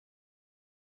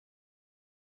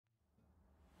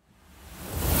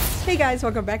Hey guys,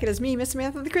 welcome back. It is me, Miss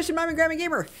Samantha, the Christian Mom and Grandma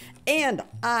Gamer, and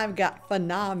I've got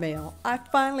FNAMAIL. I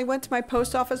finally went to my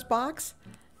post office box.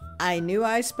 I knew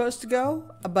I was supposed to go,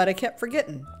 but I kept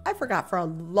forgetting. I forgot for a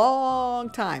long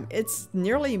time. It's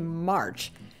nearly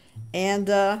March, and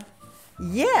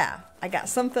yeah, I got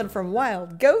something from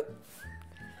Wild Goat.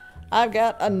 I've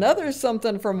got another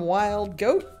something from Wild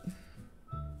Goat.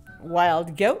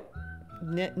 Wild Goat.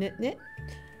 Knit, knit, knit.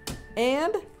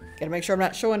 And gotta make sure I'm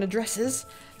not showing addresses.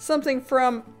 Something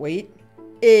from, wait,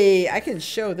 I can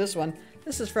show this one.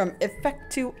 This is from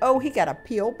Effect2O. He got a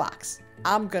P.O. box.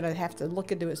 I'm gonna have to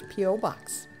look into his P.O.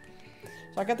 box.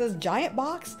 So I got this giant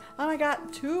box, and I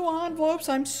got 2 envelopes.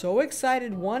 I'm so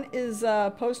excited. One is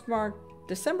postmarked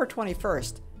December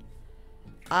 21st.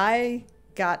 I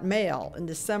got mail in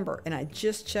December, and I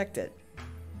just checked it.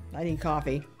 I need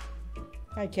coffee.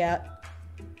 Hi, cat.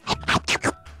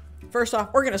 First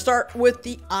off, we're gonna start with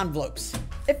the envelopes.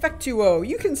 Effect2O,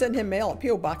 you can send him mail at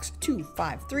P.O. Box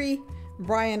 253,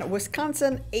 Bryan,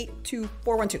 Wisconsin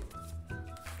 82412.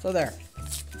 So there.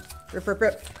 Rip, rip,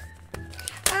 rip.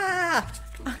 Ah!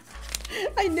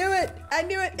 I knew it! I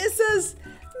knew it! It says,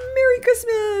 Merry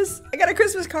Christmas! I got a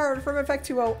Christmas card from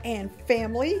Effect2O and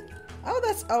family. Oh,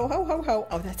 that's, oh, ho, ho, ho.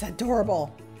 Oh, that's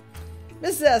adorable.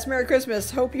 Mrs. S, Merry Christmas.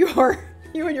 Hope you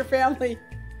and your family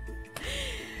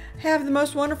have the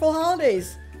most wonderful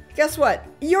holidays. Guess what?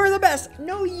 You're the best.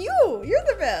 No, you're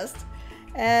the best.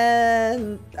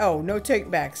 And, oh, no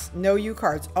takebacks. No you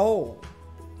cards. Oh.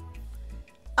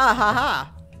 Ah ha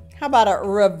ha. How about a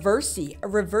reversey? A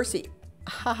reversey.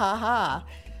 Ha ha ha.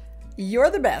 You're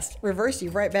the best.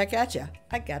 Reversey right back at you.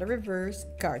 I got a reverse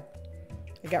card.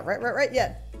 I got right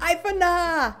yet.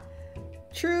 FNA.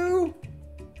 True.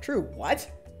 True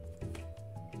what?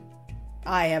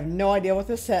 I have no idea what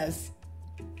this says.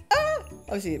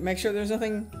 Let's see, make sure there's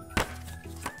nothing.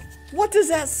 What does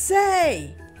that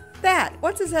say?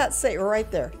 What does that say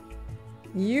right there?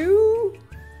 You?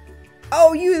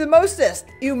 Oh, you the mostest.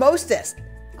 You mostest.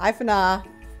 FNA,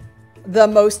 the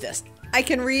mostest. I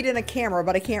can read in a camera,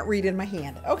 but I can't read in my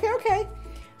hand. Okay, okay.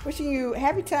 Wishing you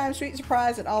happy times, sweet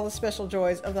surprise, and all the special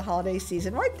joys of the holiday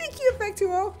season. Why, thank you,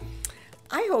 Effect2O.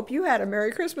 I hope you had a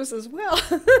Merry Christmas as well.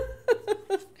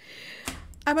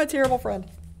 I'm a terrible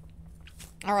friend.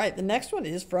 All right, the next one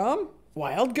is from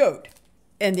Wild Goat.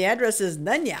 And the address is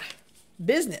Nunya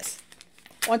Business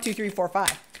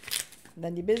 12345.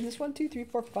 Nunya Business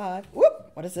 12345.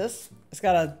 Whoop! What is this? It's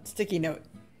got a sticky note.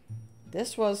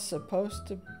 This was supposed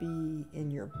to be in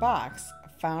your box. I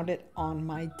found it on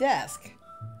my desk.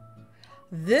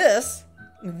 This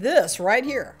right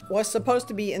here was supposed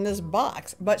to be in this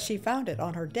box, but she found it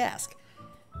on her desk.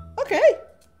 Okay.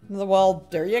 Well,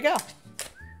 there you go.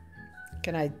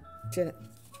 Can I...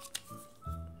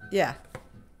 Yeah.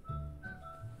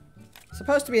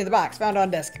 Supposed to be in the box. Found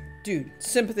on desk. Dude,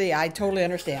 sympathy. I totally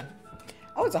understand.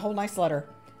 Oh, it's a whole nice letter.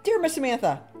 Dear Miss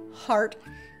Samantha, heart.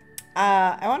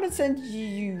 I wanted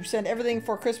to send everything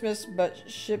for Christmas, but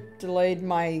ship delayed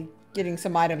my getting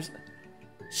some items.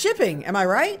 Shipping, am I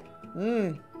right?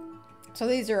 So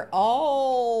these are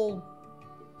all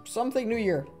something New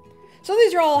Year. So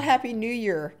these are all Happy New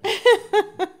Year.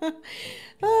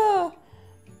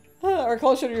 Or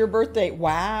closer to your birthday.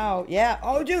 Wow. Yeah.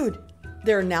 Oh, dude.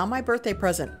 They're now my birthday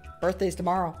present. Birthday's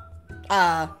tomorrow.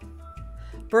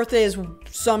 Birthday is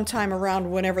sometime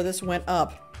around whenever this went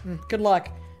up. Good luck.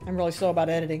 I'm really slow about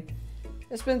editing.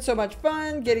 It's been so much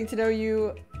fun getting to know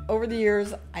you over the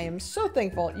years. I am so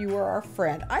thankful you are our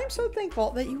friend. I am so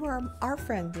thankful that you are our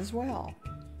friend as well.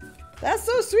 That's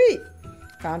so sweet.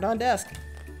 Found on desk.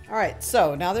 All right.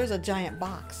 So now there's a giant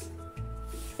box.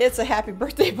 It's a happy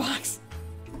birthday box.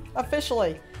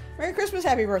 Officially. Merry Christmas,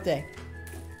 happy birthday.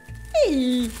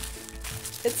 Hey!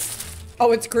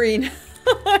 It's green.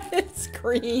 It's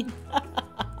green.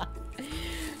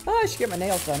 Oh, I should get my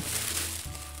nails done.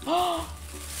 Oh,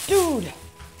 dude!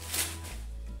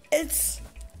 It's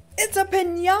a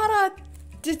piñata!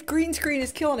 This green screen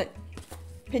is killing it.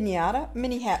 Piñata,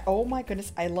 mini hat. Oh my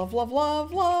goodness, I love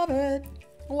it.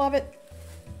 Love it.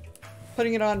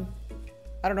 Putting it on,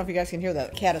 I don't know if you guys can hear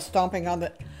that. The cat is stomping on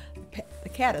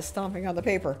the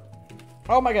paper.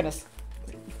 Oh my goodness.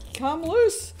 Come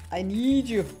loose. I need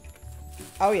you.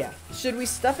 Oh yeah. Should we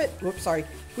stuff it? Whoops, sorry.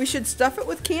 We should stuff it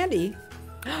with candy.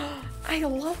 I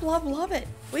love it.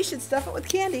 We should stuff it with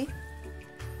candy.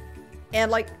 And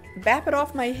like bap it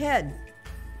off my head.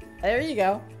 There you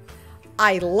go.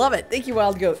 I love it. Thank you,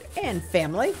 Wild Goat and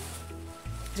family.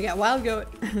 So you got Wild Goat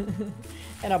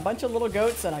and a bunch of little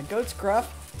goats and a goat's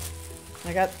gruff.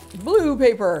 I got blue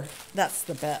paper. That's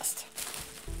the best.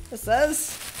 It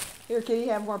says, here, kitty,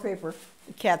 have more paper.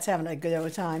 The cat's having a good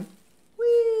old time.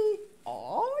 Whee!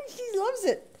 Oh, she's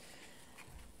does it.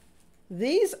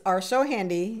 These are so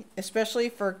handy, especially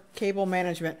for cable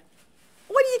management.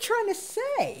 What are you trying to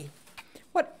say?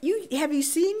 What have you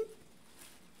seen?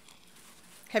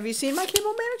 Have you seen my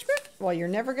cable management? Well, you're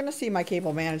never gonna see my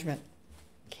cable management.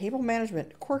 Cable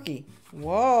management, quirky.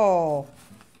 Whoa.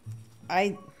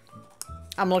 I'm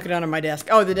looking under my desk.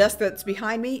 Oh, the desk that's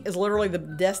behind me is literally the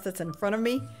desk that's in front of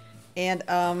me. And,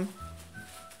 yeah,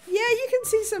 you can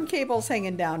see some cables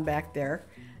hanging down back there.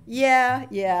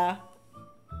 Yeah.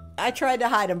 I tried to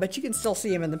hide them, but you can still see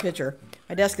them in the picture.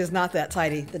 My desk is not that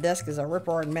tidy. The desk is a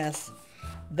rip-roaring mess.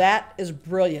 That is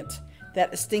brilliant.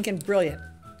 That is stinking brilliant.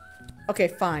 Okay,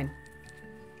 fine.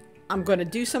 I'm going to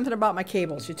do something about my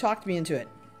cables. You talked me into it.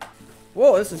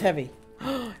 Whoa, this is heavy.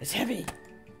 It's heavy.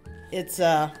 It's,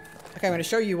 okay, I'm going to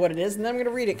show you what it is, and then I'm going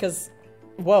to read it, because,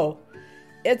 whoa.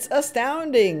 It's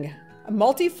astounding.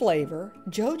 Multi-flavor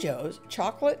JoJo's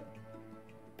chocolate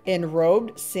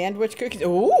enrobed sandwich cookies.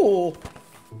 Ooh.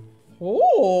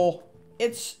 Ooh.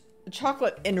 It's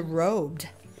chocolate enrobed.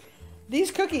 These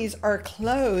cookies are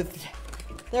clothed.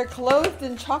 They're clothed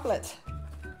in chocolate.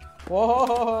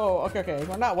 Whoa. Okay.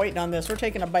 We're not waiting on this. We're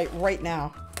taking a bite right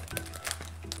now.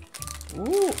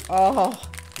 Ooh. Oh.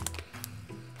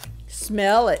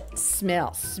 Smell it.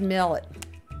 Smell it.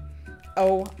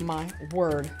 Oh my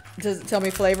word. Does it tell me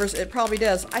flavors? It probably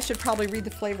does. I should probably read the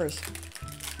flavors.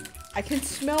 I can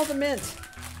smell the mint.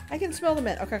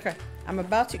 Okay. I'm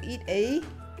about to eat a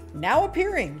now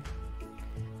appearing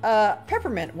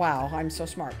peppermint. Wow, I'm so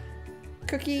smart.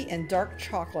 Cookie and dark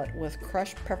chocolate with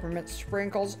crushed peppermint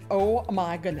sprinkles. Oh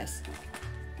my goodness.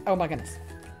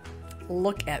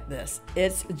 Look at this.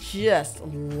 It's just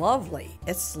lovely.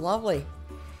 It's lovely.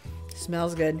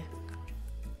 Smells good.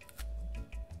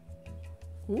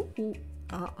 Ooh.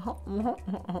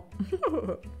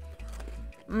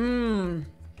 Mmm.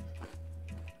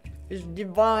 It's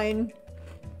divine.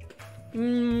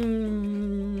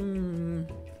 Mmm.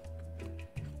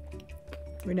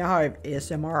 We now have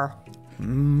ASMR.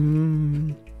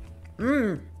 Mmm.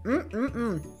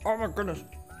 Oh my goodness.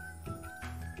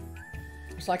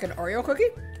 It's like an Oreo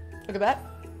cookie. Look at that.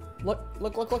 Look.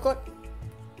 With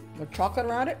chocolate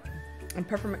around it and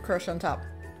peppermint crush on top.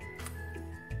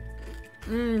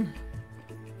 Oh,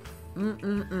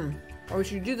 we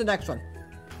should do the next one.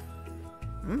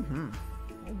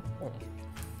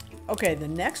 Okay, the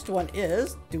next one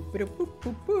is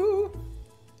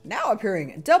now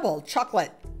appearing double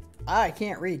chocolate. I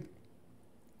can't read.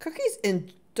 Cookies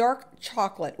in dark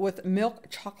chocolate with milk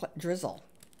chocolate drizzle.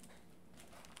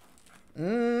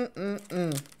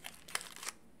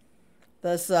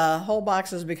 This whole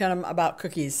box has become about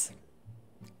cookies.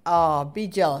 Oh, be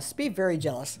jealous. Be very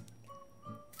jealous.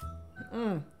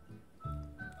 Thank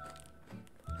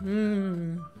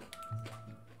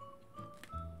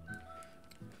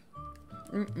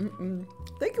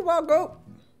you, Wild Goat.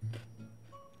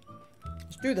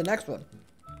 Let's do the next one.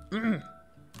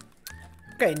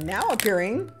 Okay, now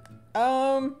appearing,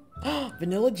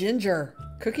 vanilla ginger.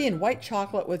 Cookie and white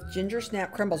chocolate with ginger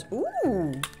snap crumbles.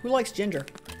 Ooh, who likes ginger?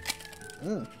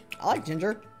 I like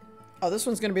ginger. Oh, this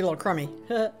one's gonna be a little crummy.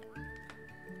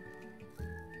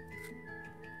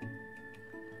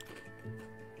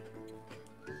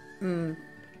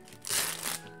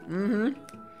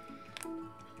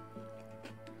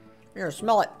 Here,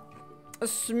 smell it.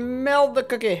 Smell the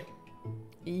cookie.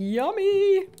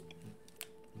 Yummy.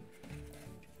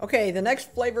 Okay, the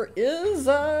next flavor is,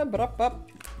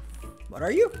 what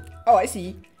are you? Oh, I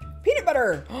see. Peanut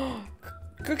butter.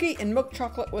 Cookie and milk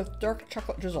chocolate with dark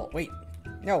chocolate drizzle. Wait.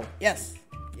 No. Yes.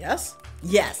 Yes?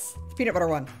 Yes. It's peanut butter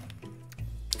one.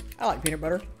 I like peanut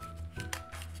butter.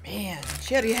 Man,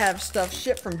 she had to have stuff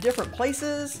shipped from different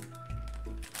places.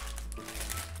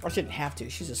 Or she didn't have to.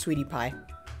 She's a sweetie pie.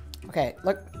 Okay,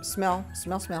 look. Smell.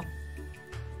 Smell.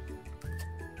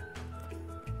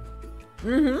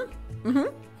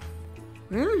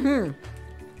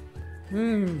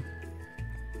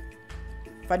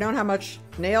 If I'd known how much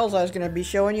nails I was going to be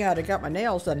showing you, I'd have got my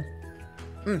nails done.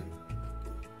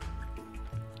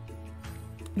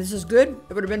 This is good.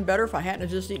 It would have been better if I hadn't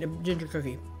just eaten a ginger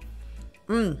cookie.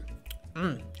 I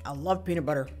love peanut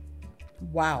butter.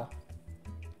 Wow.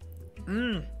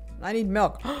 I need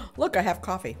milk. Look, I have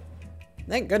coffee.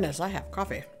 Thank goodness I have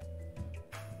coffee.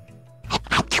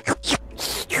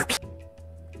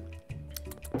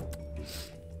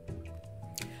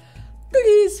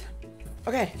 Cookies.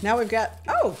 Okay, now we've got,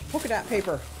 oh, polka dot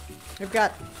paper. We've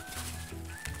got,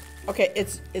 okay,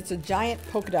 it's a giant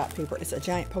polka dot paper. It's a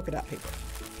giant polka dot paper.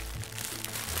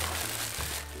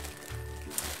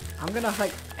 I'm gonna hug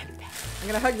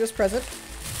this present.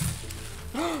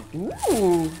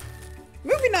 Ooh.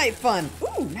 Movie night fun.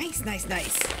 Ooh, nice, nice,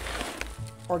 nice.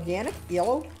 Organic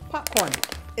yellow popcorn.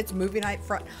 It's movie night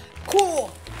front.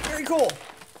 Cool, very cool.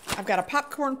 I've got a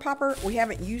popcorn popper we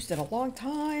haven't used in a long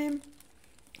time.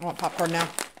 I want popcorn now.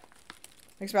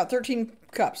 Makes about 13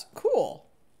 cups. Cool.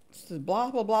 This is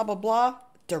blah, blah, blah, blah, blah.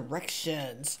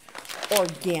 Directions.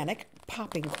 Organic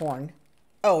popping corn.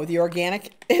 Oh, the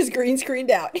organic is green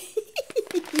screened out.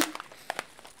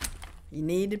 You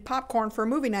needed popcorn for a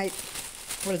movie night.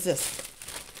 What is this?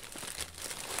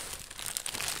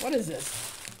 What is this?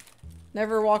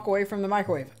 Never walk away from the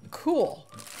microwave. Cool.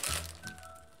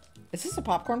 Is this a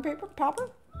popcorn paper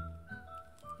popper?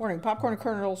 Warning, popcorn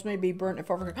kernels may be burnt if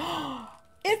overcooked.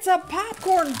 It's a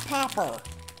popcorn popper.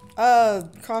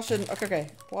 Caution. Okay.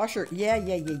 Washer. Yeah.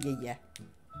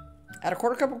 Add a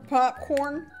quarter cup of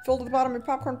popcorn. Fill to the bottom of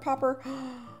popcorn popper.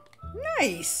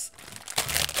 Nice.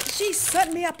 She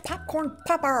sent me a popcorn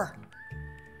popper.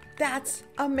 That's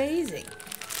amazing.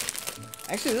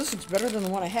 Actually, this looks better than the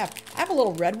one I have. I have a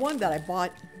little red one that I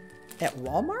bought at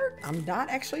Walmart. I'm not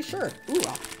actually sure. Ooh,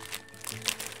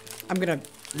 we're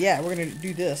gonna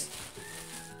do this.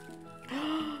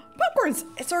 Popcorns!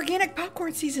 It's organic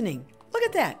popcorn seasoning. Look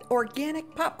at that,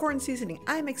 organic popcorn seasoning.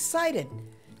 I'm excited.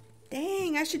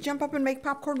 Dang, I should jump up and make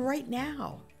popcorn right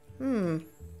now.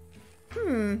 Can't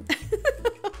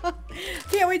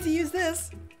wait to use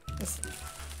this.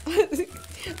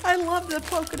 I love the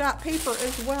polka dot paper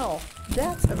as well.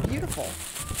 That's beautiful.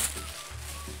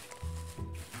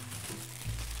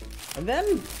 And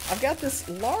then I've got this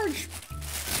large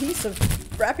piece of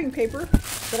wrapping paper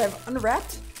that I've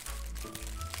unwrapped,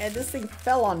 and this thing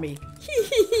fell on me.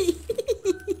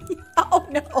 Oh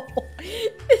no,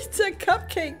 it's a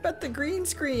cupcake, but the green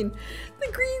screen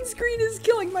is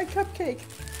killing my cupcake.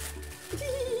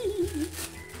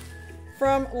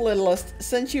 From Littlest,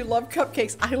 since you love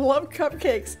cupcakes, I love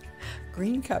cupcakes.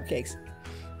 Green cupcakes.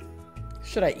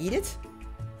 Should I eat it?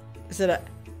 Should I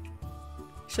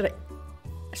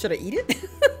eat it?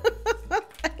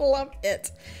 I love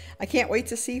it. I can't wait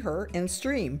to see her in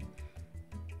stream.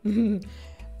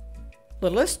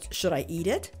 Littlest, should I eat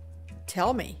it?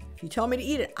 Tell me. If you tell me to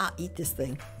eat it, I'll eat this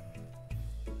thing.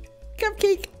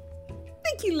 Cupcake.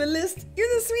 Thank you, Littlest. You're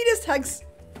the sweetest. Hugs.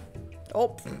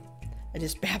 Oh, I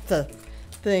just bapped the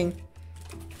thing.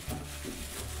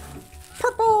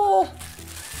 Purple.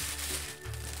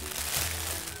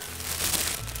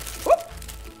 Whoop.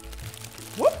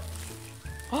 Whoop.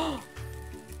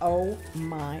 Oh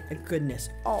my goodness.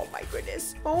 Oh my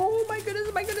goodness. Oh my goodness.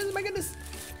 Oh my goodness. Oh my goodness.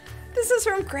 This is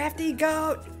from Crafty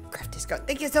Goat. Crafty Goat.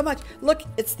 Thank you so much. Look,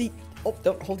 it's the. Oh,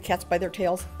 don't hold cats by their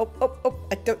tails. Oh.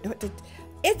 I don't know what to.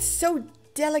 It's so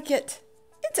delicate.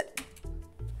 It's a.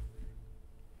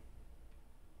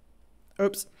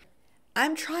 Oops.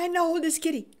 I'm trying to hold this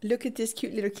kitty. Look at this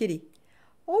cute little kitty.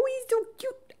 Oh, he's so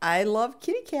cute. I love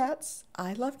kitty cats.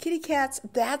 I love kitty cats.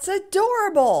 That's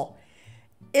adorable.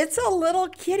 It's a little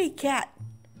kitty cat.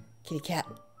 Kitty cat.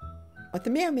 With the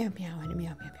meow, meow, meow, and a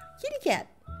meow, meow, meow. Kitty cat.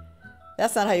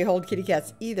 That's not how you hold kitty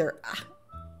cats either. Ah.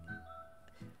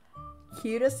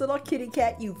 Cutest little kitty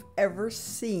cat you've ever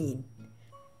seen.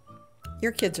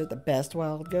 Your kids are the best,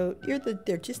 Wild Goat.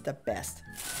 They're just the best.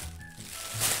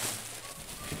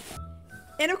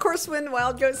 And of course, when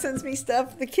Wild Goat sends me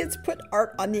stuff, the kids put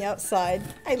art on the outside.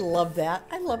 I love that.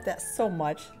 I love that so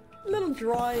much. Little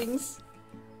drawings.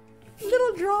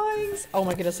 Little drawings. Oh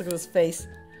my goodness, look at this face.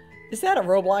 Is that a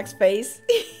Roblox face?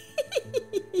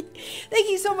 Thank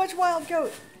you so much, Wild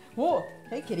Goat. Whoa.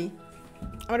 Hey, kitty.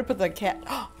 I'm going to put the cat.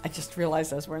 Oh, I just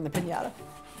realized I was wearing the piñata.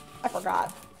 I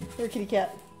forgot. Here, kitty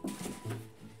cat.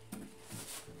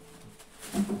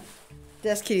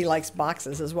 This kitty likes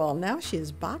boxes as well. Now she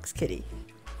is Box Kitty.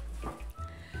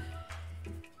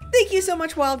 Thank you so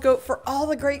much, Wild Goat, for all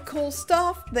the great cool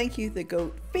stuff. Thank you, the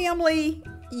Goat family.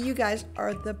 You guys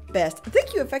are the best.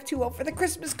 Thank you, Effect2O, for the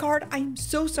Christmas card. I'm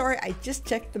so sorry. I just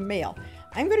checked the mail.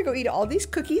 I'm going to go eat all these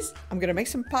cookies. I'm going to make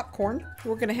some popcorn.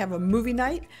 We're going to have a movie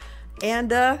night.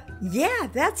 And yeah,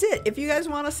 that's it. If you guys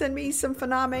want to send me some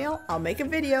FNAMAIL, I'll make a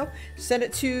video. Send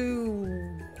it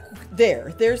to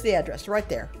there. There's the address right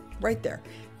there. Right there.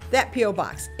 That P.O.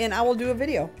 box. And I will do a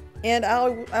video. And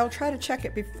I'll try to check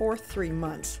it before 3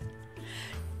 months.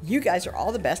 You guys are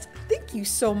all the best. Thank you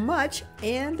so much.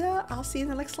 And I'll see you in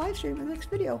the next live stream, in the next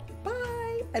video.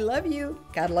 Bye. I love you.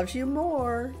 God loves you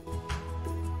more.